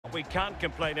what we can't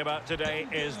complain about today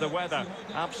is the weather.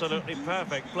 Absolutely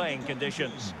perfect playing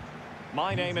conditions.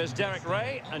 My name is Derek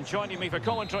Ray, and joining me for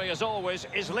commentary as always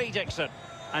is Lee Dixon.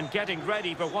 And getting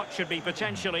ready for what should be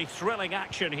potentially thrilling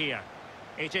action here.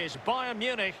 It is Bayern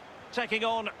Munich taking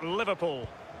on Liverpool.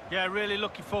 Yeah, really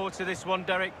looking forward to this one,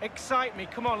 Derek. Excite me.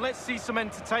 Come on, let's see some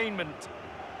entertainment.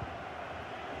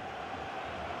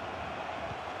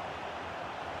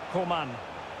 Coman.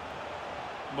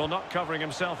 Well, not covering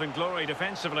himself in glory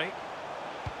defensively.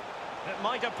 It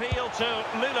might appeal to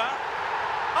Müller.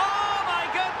 Oh, my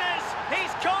goodness!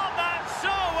 He's caught that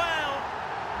so well!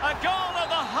 A goal of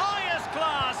the highest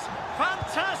class.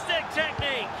 Fantastic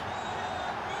technique.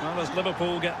 Well, as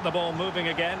Liverpool get the ball moving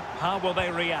again, how will they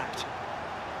react?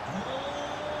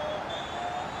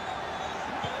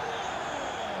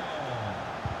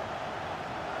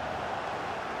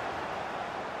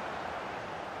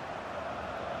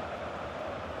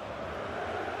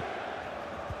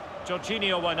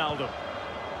 Jorginho Wijnaldum.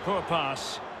 Poor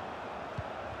pass.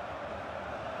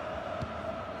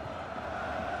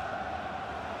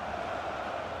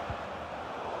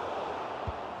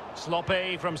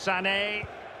 Sloppy from Sané.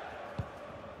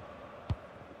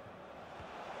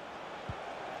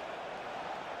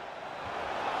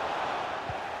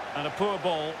 And a poor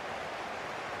ball.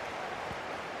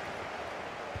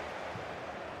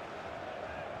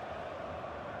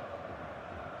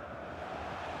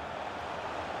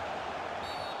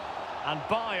 And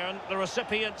Bayern, the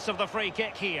recipients of the free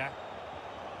kick here.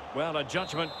 Well, a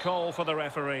judgment call for the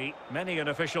referee. Many an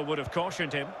official would have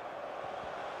cautioned him.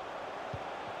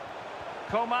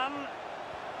 Coman.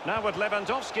 Now with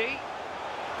Lewandowski.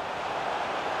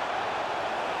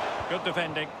 Good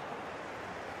defending.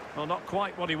 Well, not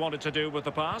quite what he wanted to do with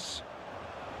the pass.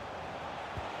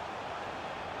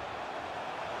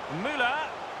 Müller.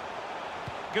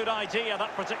 Good idea,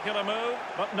 that particular move,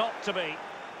 but not to be.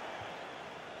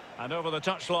 And over the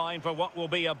touchline for what will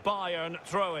be a Bayern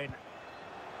throw-in.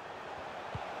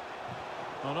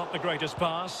 Well, not the greatest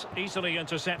pass, easily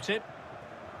intercepted.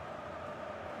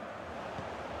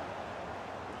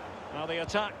 Now the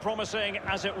attack promising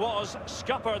as it was,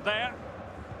 scuppered there.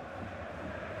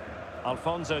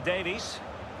 Alphonso Davies.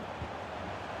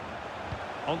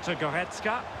 Onto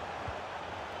Goretzka.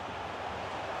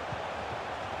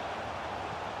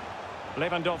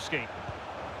 Lewandowski.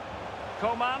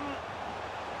 Coman.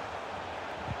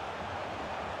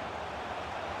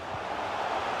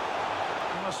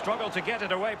 Struggle to get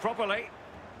it away properly.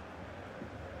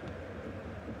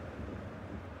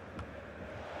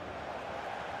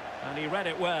 And he read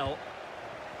it well.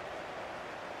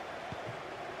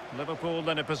 Liverpool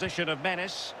in a position of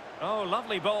menace. Oh,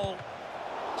 lovely ball.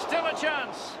 Still a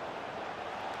chance.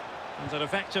 And an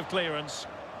effective clearance.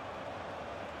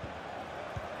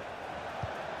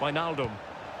 Wijnaldum.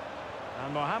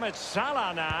 And Mohamed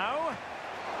Salah now.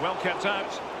 Well kept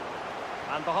out.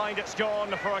 And behind it's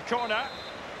gone for a corner.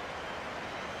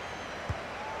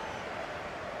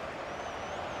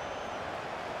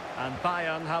 And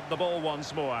Bayern have the ball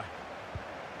once more.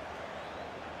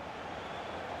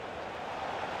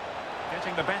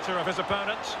 Getting the better of his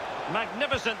opponent.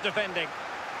 Magnificent defending.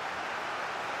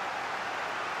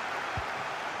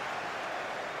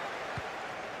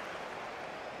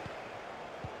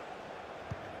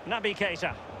 Naby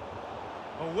Keita.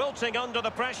 Wilting under the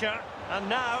pressure. And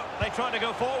now they try to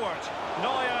go forward.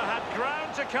 Neuer had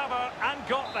ground to cover and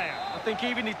got there. I think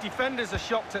even his defenders are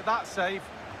shocked at that save.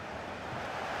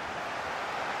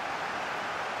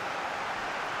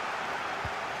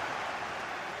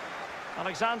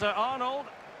 Alexander-Arnold,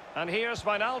 and here's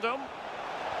Wijnaldum.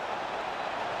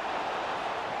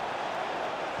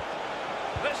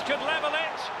 This could level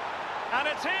it, and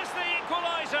it is the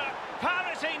equaliser.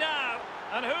 Parity now,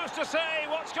 and who's to say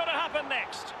what's going to happen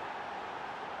next?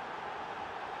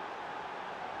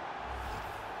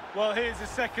 Well, here's a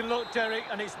second look, Derek,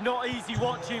 and it's not easy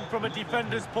watching from a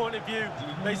defender's point of view.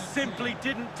 They simply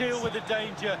didn't deal with the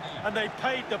danger, and they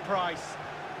paid the price.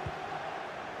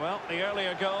 Well, the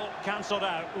earlier goal cancelled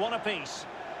out, one apiece.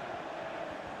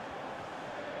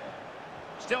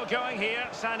 Still going here,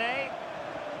 Sané.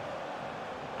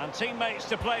 And teammates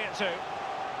to play it to.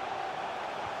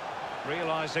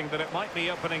 Realising that it might be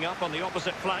opening up on the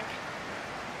opposite flank.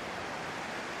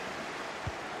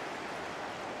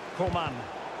 Coman.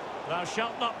 Thou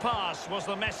shalt not pass, was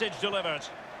the message delivered.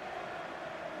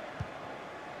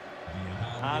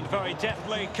 And very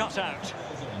deftly cut out.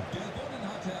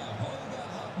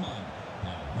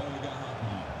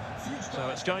 So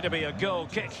it's going to be a goal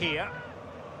kick here.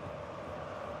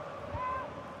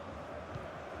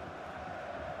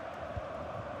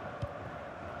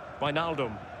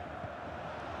 Wijnaldum.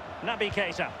 Naby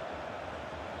Keita.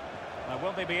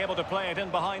 Will they be able to play it in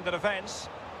behind the defence?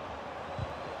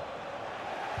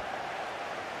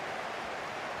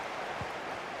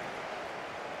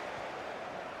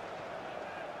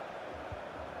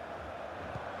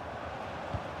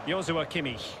 Joshua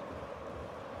Kimmich.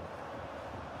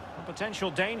 A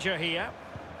potential danger here.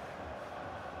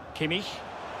 Kimmich.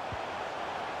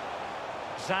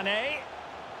 Sané.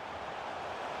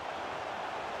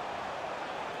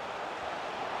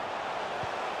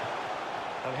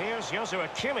 And here's Joshua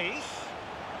Kimmich.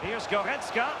 Here's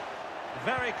Goretzka.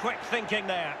 Very quick thinking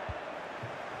there.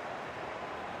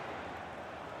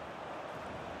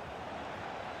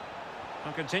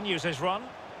 And continues his run.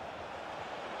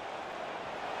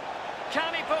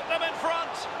 Can he put them in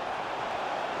front?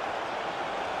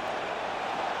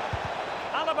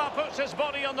 Alaba puts his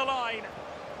body on the line.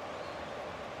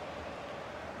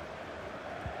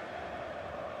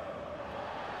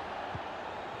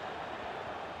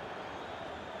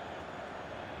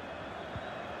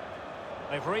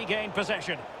 They've regained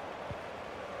possession.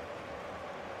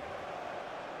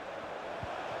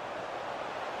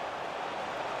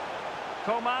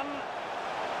 Coman.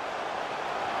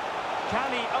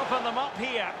 Can he open them up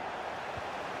here?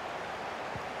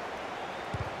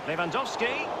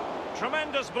 Lewandowski.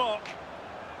 Tremendous block.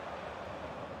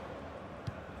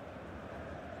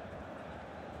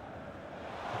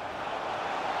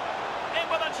 In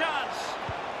with a chance.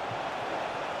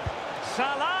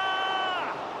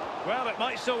 Salah! Well, it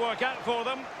might still work out for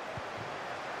them.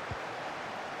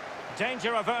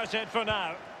 Danger averted for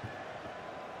now.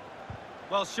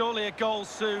 Well, surely a goal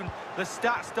soon. The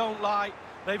stats don't lie.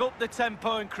 They've upped the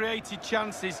tempo and created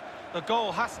chances. The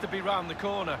goal has to be round the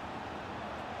corner.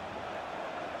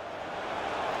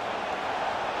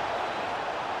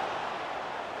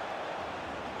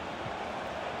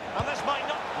 And this might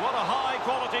not... What a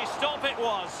high-quality stop it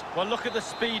was. Well, look at the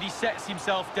speed he sets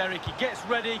himself, Derek. He gets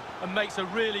ready and makes a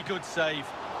really good save.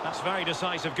 That's very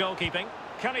decisive goalkeeping.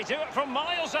 Can he do it from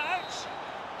miles out?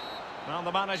 Well,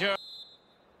 the manager...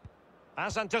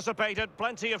 As anticipated,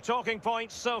 plenty of talking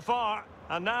points so far.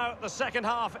 And now the second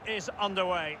half is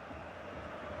underway.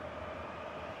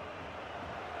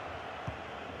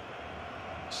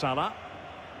 Salah.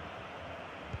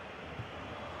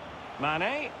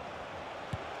 Mane.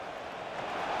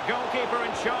 Goalkeeper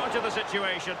in charge of the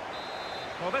situation.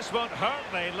 Well, this won't hurt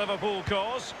the Liverpool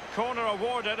cause. Corner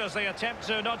awarded as they attempt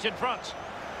to nudge in front.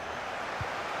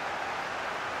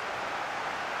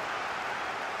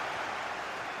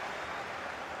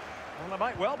 Well, there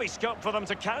might well be scope for them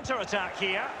to counter-attack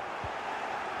here.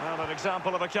 Well, an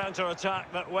example of a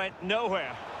counter-attack that went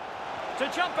nowhere.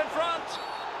 To jump in front.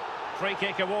 Free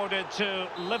kick awarded to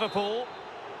Liverpool.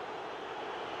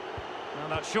 Now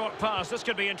that short pass, this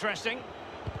could be interesting.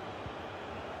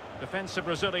 Defensive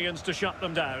Brazilians to shut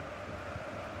them down.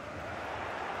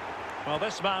 Well,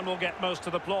 this man will get most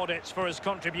of the plaudits for his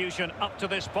contribution up to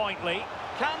this point, Lee.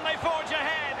 Can they forge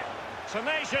ahead?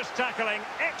 Tenacious tackling,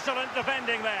 excellent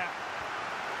defending there.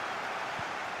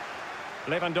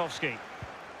 Lewandowski.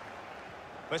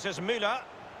 This is Müller.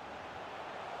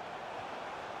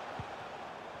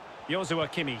 Joshua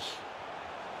Kimmich.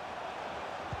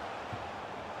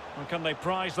 And can they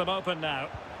prise them open now?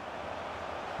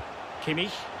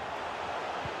 Kimmich.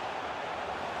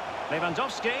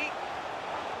 Lewandowski.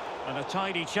 And a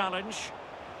tidy challenge.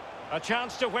 A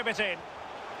chance to whip it in.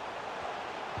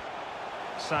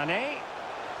 Sané.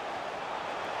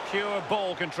 Pure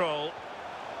ball control.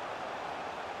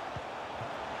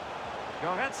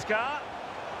 Goretzka.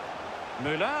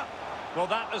 Müller. Well,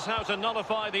 that is how to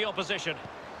nullify the opposition.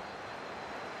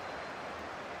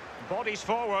 Bodies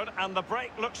forward and the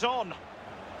break looks on.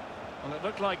 Well, it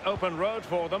looked like open road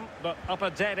for them, but up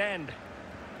a dead end.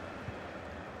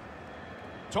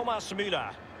 Thomas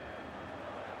Müller.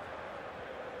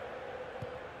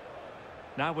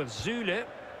 Now with Zule.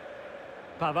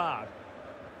 Pavard.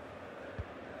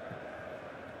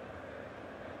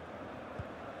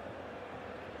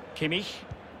 Kimmich.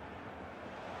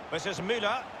 This is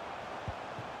Müller.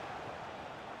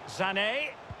 Sané.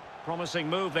 Promising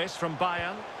move this from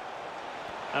Bayern.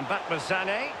 And back with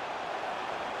Sané.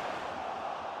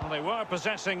 Well, they were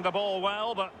possessing the ball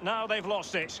well, but now they've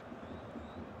lost it.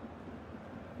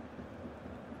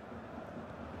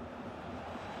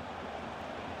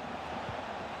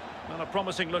 Well, a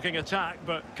promising looking attack,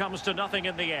 but comes to nothing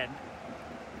in the end.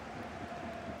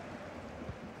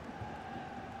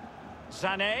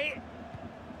 Sané.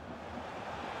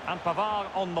 And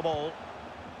Pavard on the ball.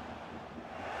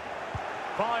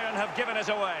 Bayern have given it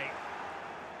away.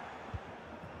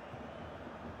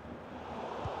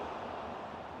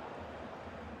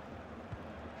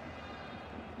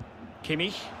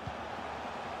 Kimmich.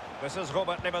 This is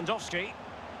Robert Lewandowski.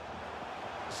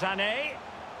 Sané.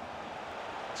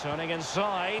 Turning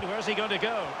inside. Where's he going to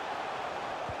go?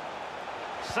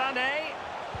 Sané.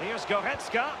 Here's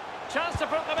Goretzka. Chance to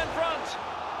put them in front.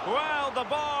 Well, the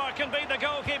bar can be the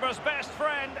goalkeeper's best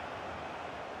friend.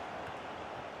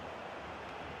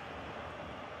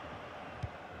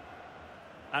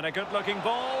 And a good-looking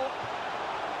ball.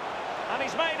 And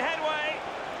he's made headway.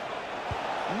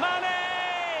 Mane!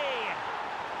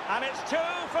 And it's 2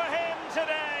 for him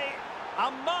today.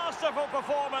 A masterful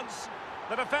performance.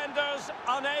 The defenders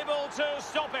unable to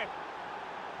stop him.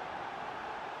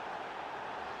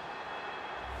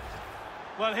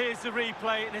 Well, here's the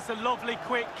replay, and it's a lovely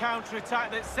quick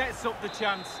counter-attack that sets up the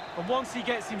chance. And once he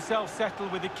gets himself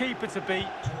settled with the keeper to beat,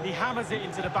 he hammers it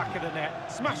into the back of the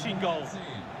net. Smashing goal.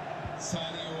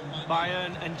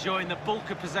 Bayern enjoying the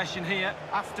bulk of possession here.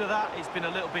 After that, it's been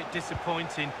a little bit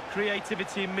disappointing.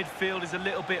 Creativity in midfield is a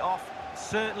little bit off.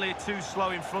 Certainly too slow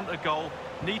in front of goal.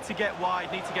 Need to get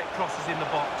wide, need to get crosses in the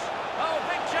box. Oh,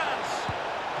 big chance!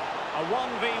 A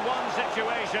 1v1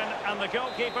 situation, and the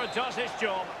goalkeeper does his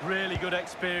job. Really good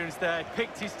experience there.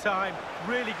 Picked his time.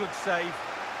 Really good save.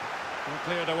 And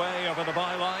cleared away over the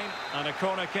byline, and a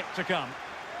corner kick to come.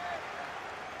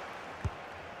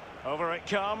 Over it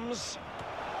comes.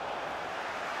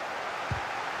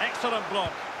 Excellent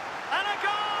block. And a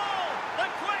goal! The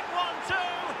quick 1-2!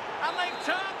 And they've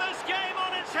turned this game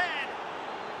on its head.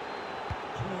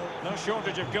 No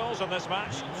shortage of goals in this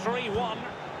match. 3-1.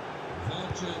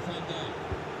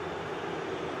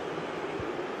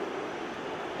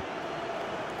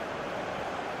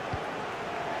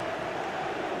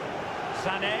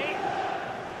 Sané.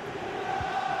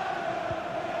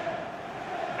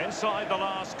 Inside the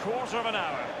last quarter of an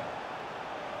hour.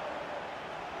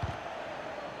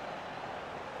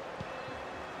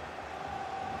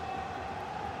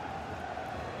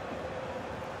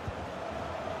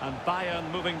 And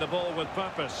Bayern moving the ball with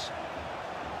purpose.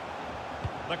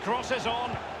 The cross is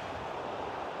on.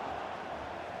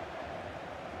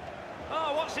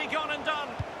 Oh, what's he gone and done?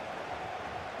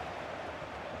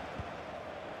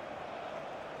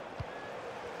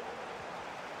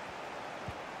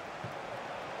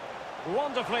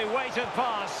 Wonderfully weighted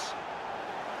pass.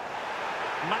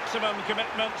 Maximum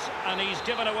commitment, and he's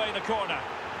given away the corner.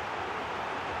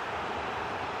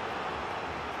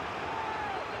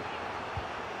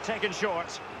 Taken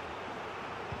short.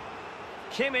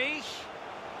 Kimmich.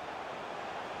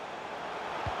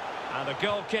 And a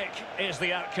goal kick is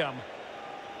the outcome.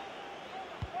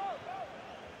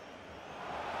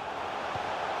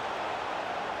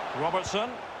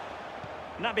 Robertson.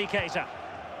 Naby Keita.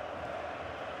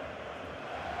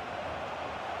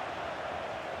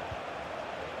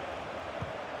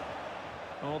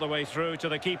 All the way through to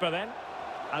the keeper then.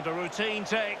 And a routine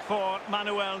take for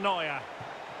Manuel Neuer.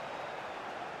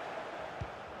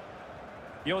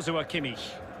 Joshua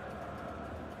Kimmich.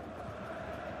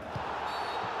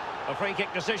 A free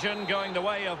kick decision going the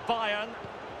way of Bayern.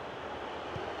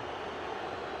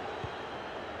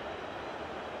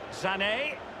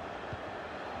 Sané.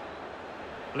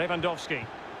 Lewandowski.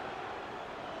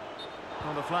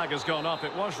 Well, the flag has gone up.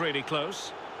 It was really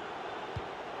close.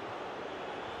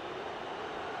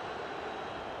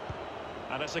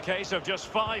 And it's a case of just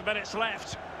 5 minutes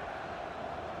left.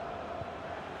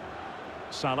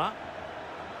 Salah.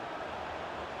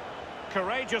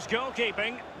 Courageous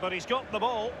goalkeeping, but he's got the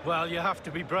ball. Well, you have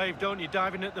to be brave, don't you,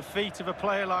 diving at the feet of a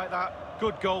player like that.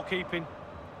 Good goalkeeping.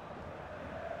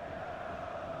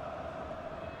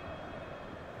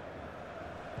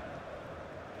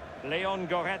 Leon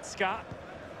Goretzka.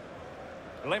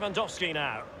 Lewandowski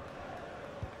now.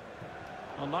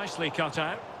 Well, nicely cut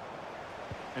out.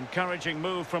 Encouraging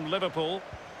move from Liverpool.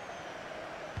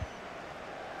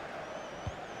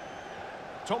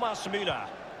 Thomas Müller.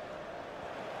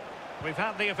 We've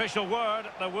had the official word.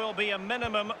 There will be a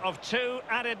minimum of 2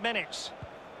 added minutes.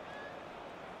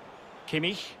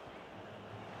 Kimmich.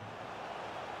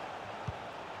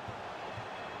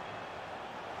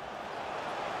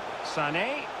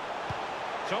 Sané.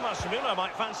 Thomas Müller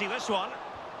might fancy this one.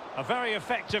 A very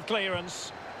effective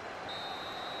clearance.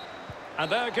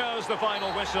 And there goes the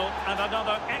final whistle, and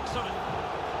another excellent...